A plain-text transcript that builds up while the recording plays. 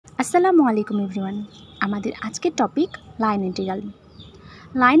আসসালামু আলাইকুম এভরিওয়ান। আমাদের আজকের টপিক লাইন ইন্টিগ্রাল।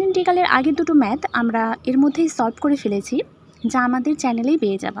 লাইন ইন্টিগ্রালের আগের দুটো ম্যাথ আমরা এর মধ্যেই সলভ করে ফেলেছি, যা আমাদের চ্যানেলেই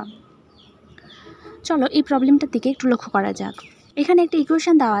পেয়ে যাবা। চলো এই প্রবলেমটার দিকে একটু লক্ষ্য করা যাক। এখানে একটা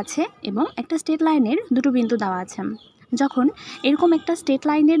ইকুয়েশন দেওয়া আছে এবং একটা স্ট্রেট লাইনের দুটো বিন্দু দেওয়া আছে। যখন এরকম একটা স্ট্রেট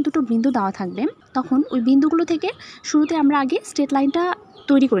লাইনের দুটো বিন্দু দেওয়া থাকবে, তখন ওই বিন্দুগুলো থেকে শুরুতে আমরা আগে স্ট্রেট লাইনটা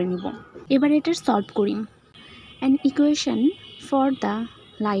তৈরি করে নিব। এবার এটার সলভ করি। An equation for the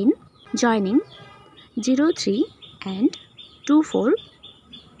line joining 0, 3 and 2, 4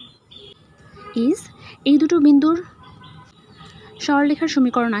 is এই দুটো বিন্দুর সরলরেখার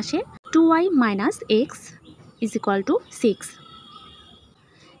সমীকরণ আসে 2y minus x is equal to 6।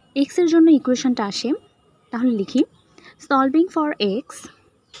 x এর জন্য ইকুয়েশনটা আসে, তাহলে লিখি solving for x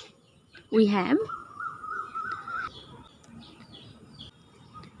we have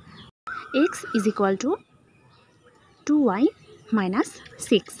x is equal to 2y minus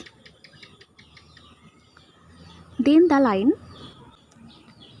 6। Then the line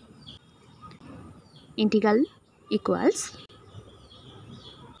integral equals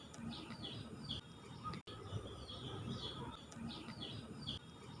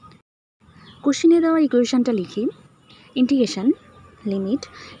কোশ্চেনে দেওয়া ইকুয়েশনটা লিখি integration limit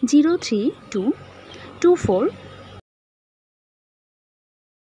 0, 3 to 2, 4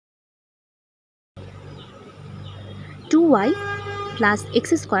 2y plus x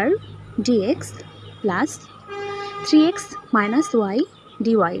square dx plus 3x minus y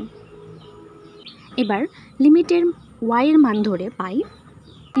dy। এবার লিমিটের y এর মান ধরে পাই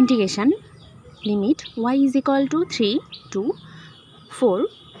integration limit y is equal to 3 to 4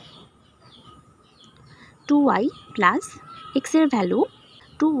 2y plus x এর value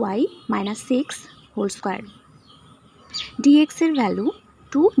 2y minus 6 whole square dx এর value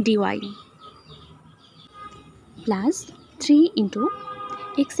 2 dy plus 3 into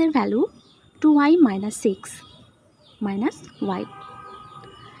x এর value 2y minus 6 minus y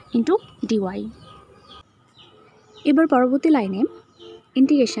into dy। এবার পরবর্তী লাইনে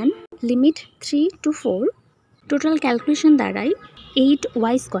integration limit 3 to 4 total calculation দাঁড়ায়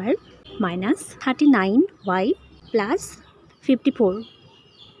 8y square minus 39y plus 54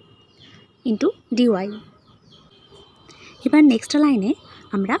 into dy। এবার next লাইনে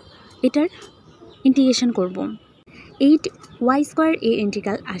আমরা এটার ইন্টিগ্রেশন করব। 8y স্কোয়ার এর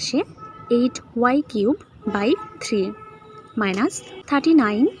ইন্টিগ্রাল আসে 8y cube by 3 minus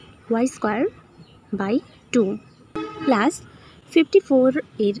 39y square by 2 plus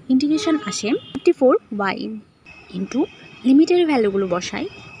 54 এর ইন্টিগ্রেশন আসে 54y ইন্টু লিমিটের ভ্যালুগুলো বসাই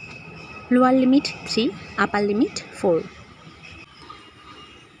লোয়ার লিমিট 3 আপার লিমিট 4।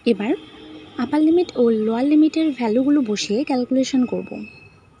 এবার আপার লিমিট ও লোয়ার লিমিটের ভ্যালুগুলো বসিয়ে ক্যালকুলেশন করব।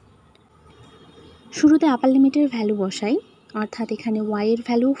 শুরুতে আপার লিমিটের ভ্যালু বসাই, অর্থাৎ এখানে y এর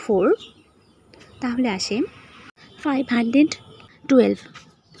ভ্যালু 4, তাহলে আসে 512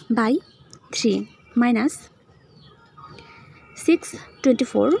 by 3 minus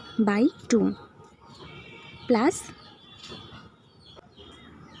 624 by 2 plus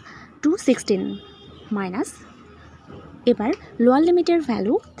 216 minus এবার লোয়ার লিমিটের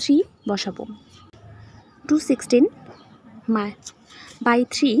ভ্যালু 3 বসাবো 216 বাই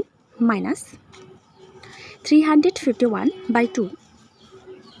 3 মাইনাস 351 বাই 2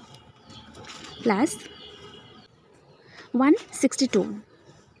 প্লাস 162।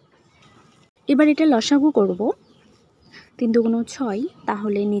 এবার এটা লসাগু করব 3 দুগুণ 6,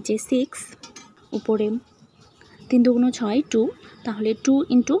 তাহলে নিচে 6 উপরে 3 দুগুণ 6 2, তাহলে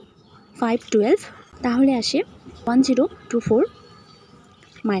 2 ইন্টু 5 12, তাহলে আসে 1024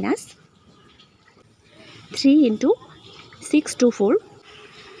 মাইনাস 3 ইন্টু 624,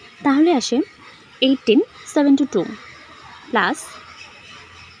 তাহলে আসে 1872 প্লাস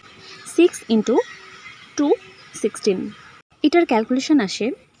 6 ইন্টু 216। এটার ক্যালকুলেশন আসে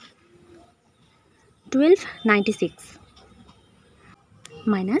 1296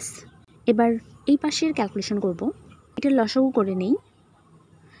 মাইনাস এবার এই পাশের ক্যালকুলেশন করব। এটার লসাগু করে নেই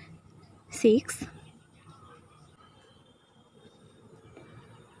 6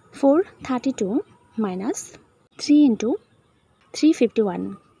 432 মাইনাস 3 ইন্টু 351,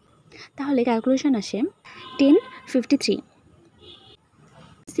 তাহলে ক্যালকুলেশন আসে 1053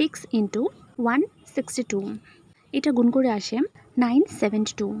 6 ইন্টু 162, এটা গুণ করে আসে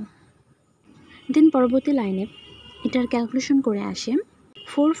 972। দেন পরবর্তী লাইনে এটার ক্যালকুলেশন করে আসে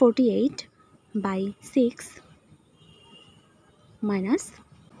 448 বাই 6 মাইনাস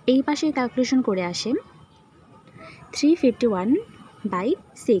এই পাশে ক্যালকুলেশন করে আসে 351 বাই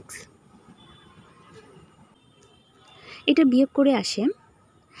 6, এটা বিয়োগ করে আসে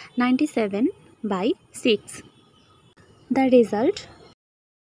 97 by 6. The result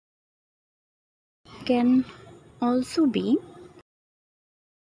can also be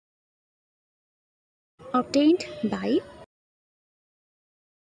obtained by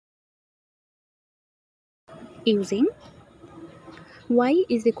using y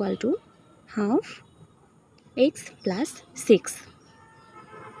is equal to half x plus 6.